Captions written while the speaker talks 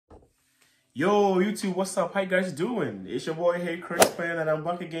Yo, YouTube, what's up? How you guys doing? It's your boy, Hey Crispin, and I'm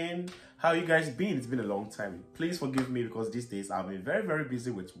back again. How you guys been? It's been a long time. Please forgive me because these days I've been very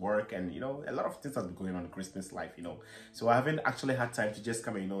busy with work and, a lot of things have been going on in Crispin's life. So I haven't actually had time to just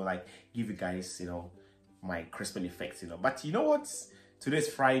come and, like, give you guys, my Crispin effects. But you know what? Today's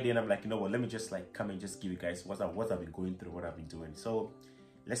Friday and I'm like, let me just, like, come and just give you guys what I've been going through, what I've been doing. So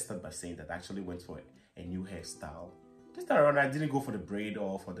let's start by saying that I actually went for a new hairstyle. This time around, I didn't go for the braid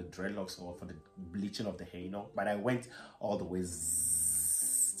or for the dreadlocks or for the bleaching of the hair, but I went all the way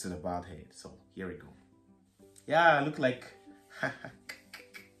to the bald head. So here we go. Yeah, I look like, and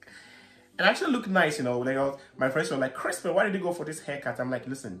actually look nice, Like my friends were like, Crispin, why did you go for this haircut? I'm like,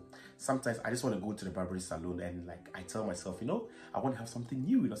 listen, sometimes I just want to go to the barbering salon and like I tell myself, I want to have something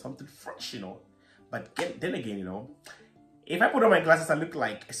new, something fresh, But then again, if I put on my glasses, I look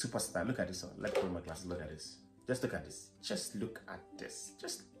like a superstar. Look at this one. Let's put on my glasses. Look at this. Just look at this. Just look at this.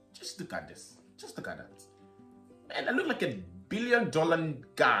 Just look at this. Just look at that. Man, I look like a billion-dollar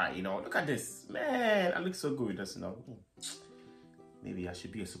guy, Look at this. Man, I look so good with this, Maybe I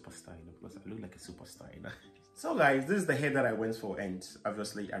should be a superstar, because I look like a superstar, So guys, this is the hair that I went for, and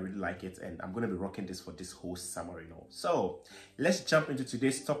obviously I really like it, and I'm going to be rocking this for this whole summer, So let's jump into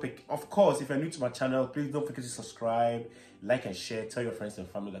today's topic. Of course, if you're new to my channel, please don't forget to subscribe, like and share, tell your friends and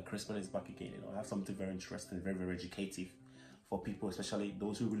family that Crispin is back again. I have something very interesting, very educative for people, especially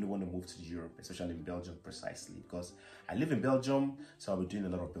those who really want to move to Europe, especially in Belgium precisely, because I live in Belgium, so I'll be doing a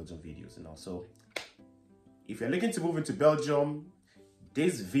lot of Belgium videos, So if you're looking to move into Belgium,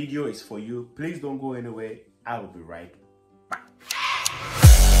 this video is for you. Please don't go anywhere. I will be right back.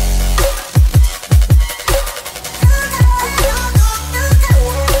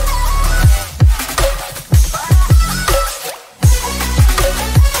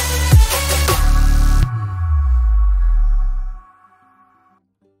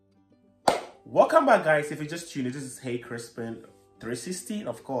 Welcome back, guys. If you just tuned in, this is Hey Crispin 360.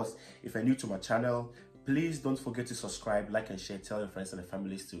 Of course, if you're new to my channel, please don't forget to subscribe, like and share, tell your friends and their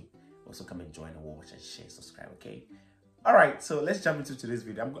families to also come and join and watch and share, subscribe, okay? All right, so let's jump into today's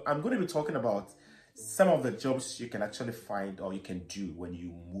video. I'm going to be talking about some of the jobs you can actually find or you can do when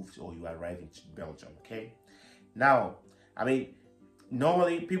you move or you arrive in Belgium, okay? Now,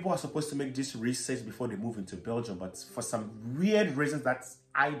 normally people are supposed to make this research before they move into Belgium, but for some weird reasons that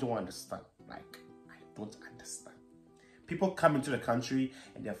I don't understand. Like, I don't understand. People come into the country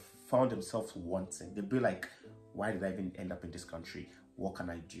and they've found themselves wanting. They'll be like, why did I even end up in this country? What can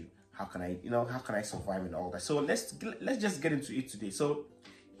I do? How can I, how can I survive and all that? So let's just get into it today. So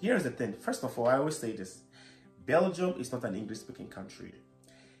here's the thing. First of all, I always say this. Belgium is not an English-speaking country.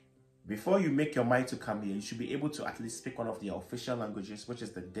 Before you make your mind to come here, you should be able to at least speak one of the official languages, which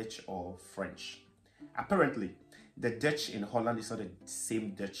is the Dutch or French. Apparently, the Dutch in Holland is not the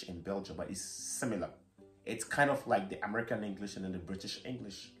same Dutch in Belgium, but it's similar. It's kind of like the American English and then the British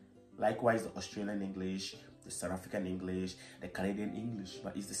English. Likewise, the Australian English, the South African English, the Canadian English,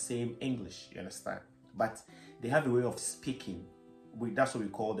 but it's the same English, you understand? But they have a way of speaking. That's what we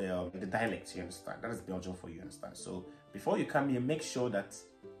call the dialect, you understand? That is Belgium for you, understand? So before you come here, make sure that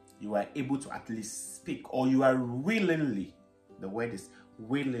you are able to at least speak, or you are willingly, the word is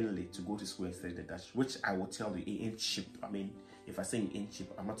willingly, to go to school and study the Dutch, which I will tell you, it ain't cheap. If I say it ain't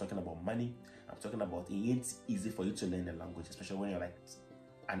cheap, I'm not talking about money. I'm talking about it ain't easy for you to learn the language, especially when you're like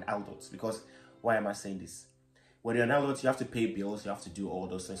an adult. Because why am I saying this? When you're an adult, you have to pay bills, you have to do all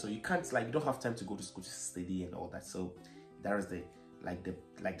those things. So you can't, you don't have time to go to school to study and all that. So that is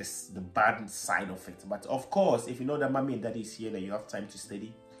the bad side of it. But of course, if you know that mommy and daddy is here and you have time to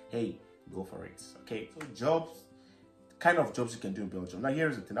study, hey, go for it. Okay. So jobs, kind of jobs you can do in Belgium. Now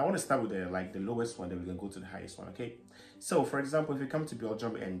here's the thing. I want to start with the lowest one, then we can go to the highest one. Okay. So for example, if you come to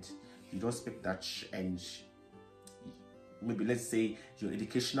Belgium and you don't speak Dutch and maybe let's say your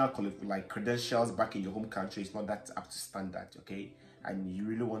educational credentials back in your home country is not that up to standard, okay, and you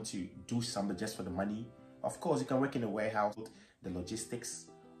really want to do something just for the money, of course you can work in a warehouse, the logistics,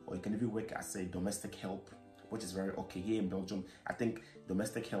 or you can even work as a domestic help, which is very okay. Here in Belgium, I think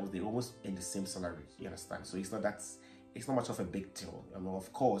domestic help, they almost in the same salary, you understand? So it's not much of a big deal.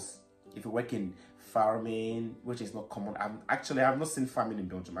 Of course, if you work in farming, which is not common, I've not seen farming in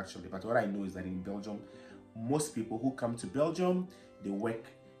Belgium actually, but what I know is that in Belgium, most people who come to Belgium, they work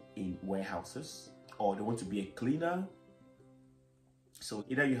in warehouses or they want to be a cleaner. So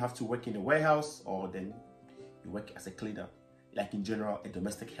either you have to work in a warehouse or then you work as a cleaner, like in general, a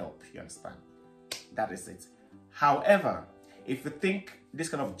domestic help, you understand? That is it. However, if you think this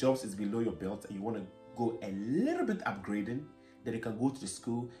kind of jobs is below your belt and you want to go a little bit upgrading, then you can go to the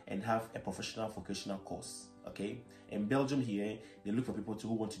school and have a professional vocational course. Okay, in Belgium here, they look for people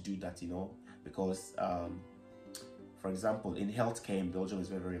who want to do that, you know, because for example, in healthcare in Belgium is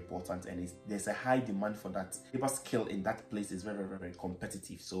very, very important, and there's a high demand for that. Labor skill in that place is very, very, very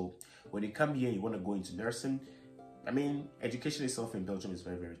competitive. So when you come here, you want to go into nursing. I mean, education itself in Belgium is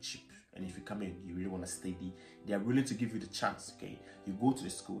very, very cheap. And if you come in, you really want to study, they are willing to give you the chance, okay? You go to the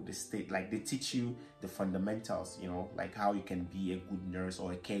school, they teach you the fundamentals, you know, like how you can be a good nurse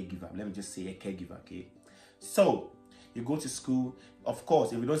or a caregiver. Let me just say a caregiver, okay? So you go to school. Of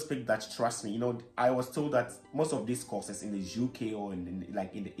course, if you don't speak Dutch, trust me, you know, I was told that most of these courses in the UK or in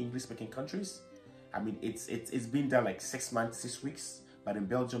the English speaking countries, I mean, it's been done like 6 months, 6 weeks. But in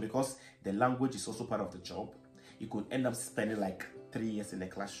Belgium, because the language is also part of the job, you could end up spending like 3 years in the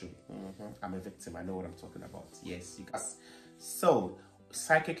classroom. I'm a victim, I know what I'm talking about. Yes, you guys. So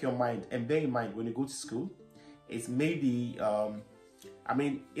psychic your mind, and bear in mind when you go to school, it's maybe I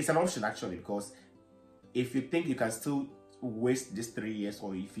mean, it's an option actually, because if you think you can still waste these 3 years,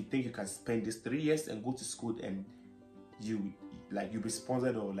 or if you think you can spend these 3 years and go to school and you'll be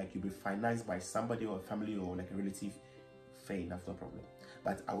sponsored, or like you'll be financed by somebody or a family or like a relative, fair enough, no problem.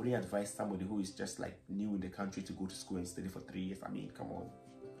 But I wouldn't advise somebody who is just like new in the country to go to school and study for 3 years. I mean, come on.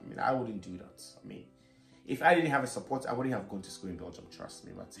 I mean, I wouldn't do that. I mean, if I didn't have a support, I wouldn't have gone to school in Belgium, trust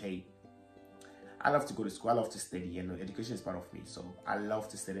me. But hey, I love to go to school, I love to study, and education is part of me, so I love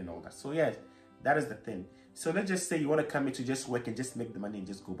to study and all that. So yeah, that is the thing. So let's just say you want to come here to just work and just make the money and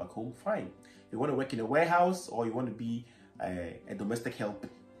just go back home, fine. You want to work in a warehouse, or you want to be a domestic help,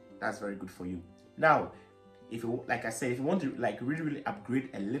 that's very good for you. Now, if you, like I said, if you want to like really upgrade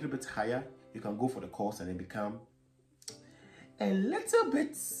a little bit higher, you can go for the course and then become a little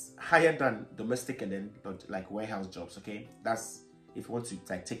bit higher than domestic and then like warehouse jobs, okay? That's if you want to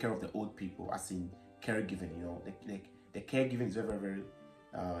like take care of the old people, as in caregiving, you know. The caregiving is very, very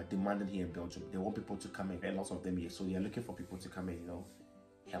demanded here in Belgium. They want people to come in, and lots of them here, so they are looking for people to come in, you know,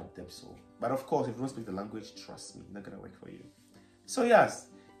 help them. So, but of course, if you don't speak the language, trust me, it's not gonna work for you. So yes,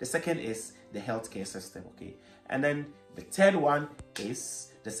 the second is the healthcare system, okay? And then the third one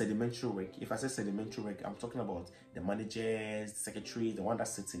is the sedimentary work. If I say sedimentary work, I'm talking about the managers, the secretaries, the one that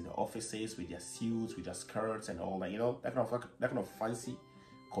sits in the offices with their suits, with their skirts and all that, you know, that kind of fancy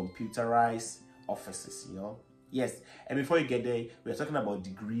computerized offices, you know. Yes, and before you get there, we're talking about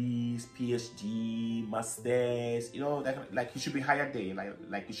degrees, PhD, masters, you know, like you should be hired there,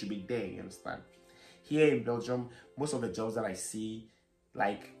 like you should be there, you understand? Here in Belgium, most of the jobs that I see,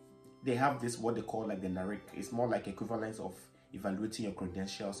 like, they have this, what they call like the NARIC. It's more like equivalence of evaluating your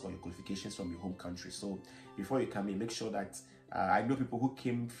credentials or your qualifications from your home country. So before you come in, make sure that, I know people who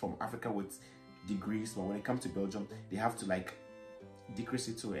came from Africa with degrees, but when it comes to Belgium, they have to like decrease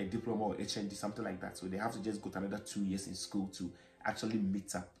it to a diploma or HND, something like that. So they have to just go to another 2 years in school to actually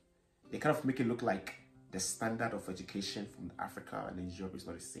meet up. They kind of make it look like the standard of education from Africa and in Europe is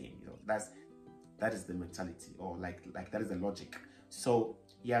not the same, you know. That is the mentality, or like that is the logic. So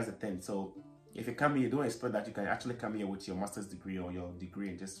here's the thing. So if you come here, don't expect that you can actually come here with your master's degree or your degree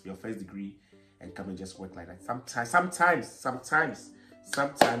and just your first degree and come and just work like that. Sometimes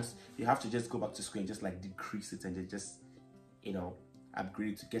you have to just go back to school and just like decrease it and just, you know,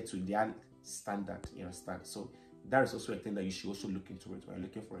 upgrade to get to their standard, you understand? So that is also a thing that you should also look into it when you're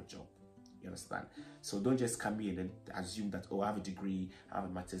looking for a job. You understand? So don't just come here and then assume that, oh, I have a degree, I have a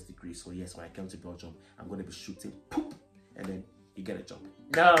master's degree, so yes, when I come to Belgium, I'm going to be shooting, poop, and then you get a job.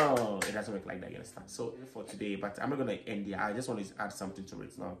 No, it doesn't work like that, you understand? So for today, but I'm not going to end here. I just want to add something to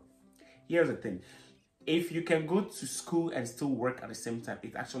it. Now, here's the thing. If you can go to school and still work at the same time,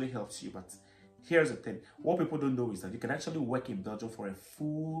 it actually helps you. But here's the thing. What people don't know is that you can actually work in Belgium for a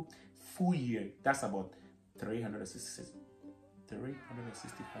full year. That's about 365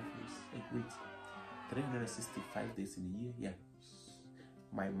 days. Hey, wait, 365 days in a year? Yeah.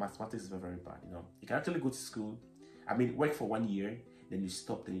 My mathematics is very, very bad, you know. You can actually go to school, I mean, work for 1 year, then you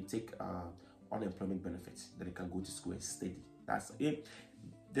stop, then you take unemployment benefits, then you can go to school and study. That's it.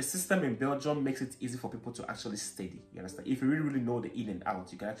 The system in Belgium makes it easy for people to actually study, you understand? If you really know the in and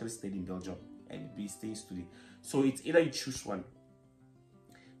out, you can actually study in Belgium and be staying student. So it's either you choose one.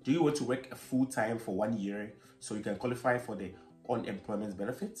 Do you want to work full time for 1 year so you can qualify for the unemployment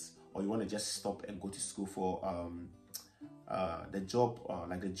benefits, or you want to just stop and go to school for the job,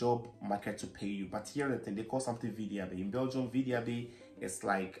 like the job market to pay you? But here the thing, they call something VDAB. In Belgium, VDAB is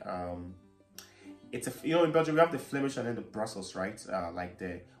like it's a, you know, in Belgium we have the Flemish and then the Brussels, right? Like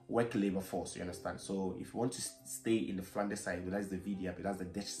the work labor force, you understand? So if you want to stay in the Flanders side, that's the VDAB, that's the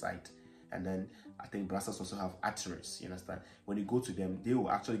Dutch side. And then I think Brussels also have actors, you understand? When you go to them, they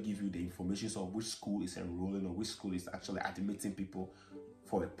will actually give you the information of which school is enrolling or which school is actually admitting people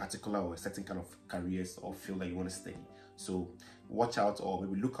for a particular or a certain kind of careers or field that you want to study. So watch out, or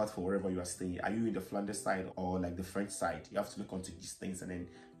maybe look out for wherever you are staying. Are you in the Flanders side or like the French side? You have to look onto these things and then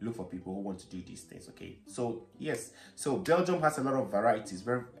look for people who want to do these things. Okay, so yes, so Belgium has a lot of varieties,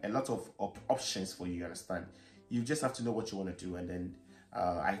 a lot of options for you. You understand? You just have to know what you want to do, and then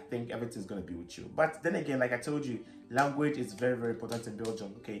I think everything's going to be with you. But then again, like I told you, language is very, very important in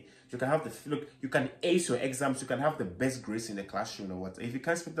Belgium. Okay, you can have you can ace your exams, you can have the best grades in the classroom or what. If you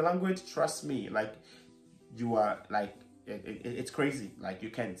can't speak the language, trust me, like you are like it's crazy. Like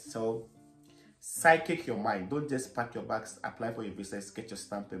you can't. So psychic your mind. Don't just pack your bags, apply for your visas, get your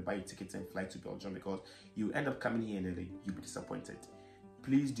stamp, and buy your tickets and fly to Belgium, because you end up coming here and then you'll be disappointed.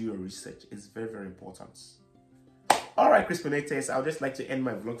 Please do your research. It's very, very important. Alright, Crispinators, I would just like to end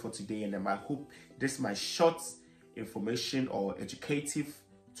my vlog for today, and I hope this my short information or educative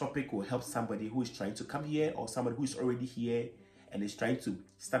topic will help somebody who is trying to come here, or somebody who is already here and is trying to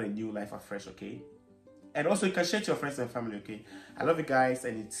start a new life afresh. Okay, and also you can share to your friends and family. Okay, I love you guys,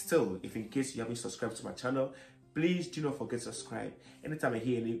 and it's still, if in case you haven't subscribed to my channel, please do not forget to subscribe. Anytime I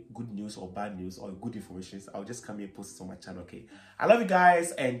hear any good news or bad news or good information, I'll just come here and post it on my channel. Okay, I love you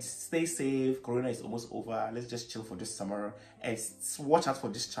guys, and stay safe. Corona is almost over. Let's just chill for this summer and watch out for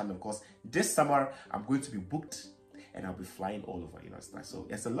this channel, because this summer I'm going to be booked and I'll be flying all over, you know. So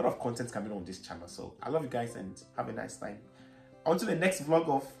there's a lot of content coming on this channel. So I love you guys and have a nice time. On to the next vlog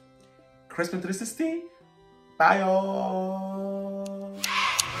of Crispin 360. Bye all.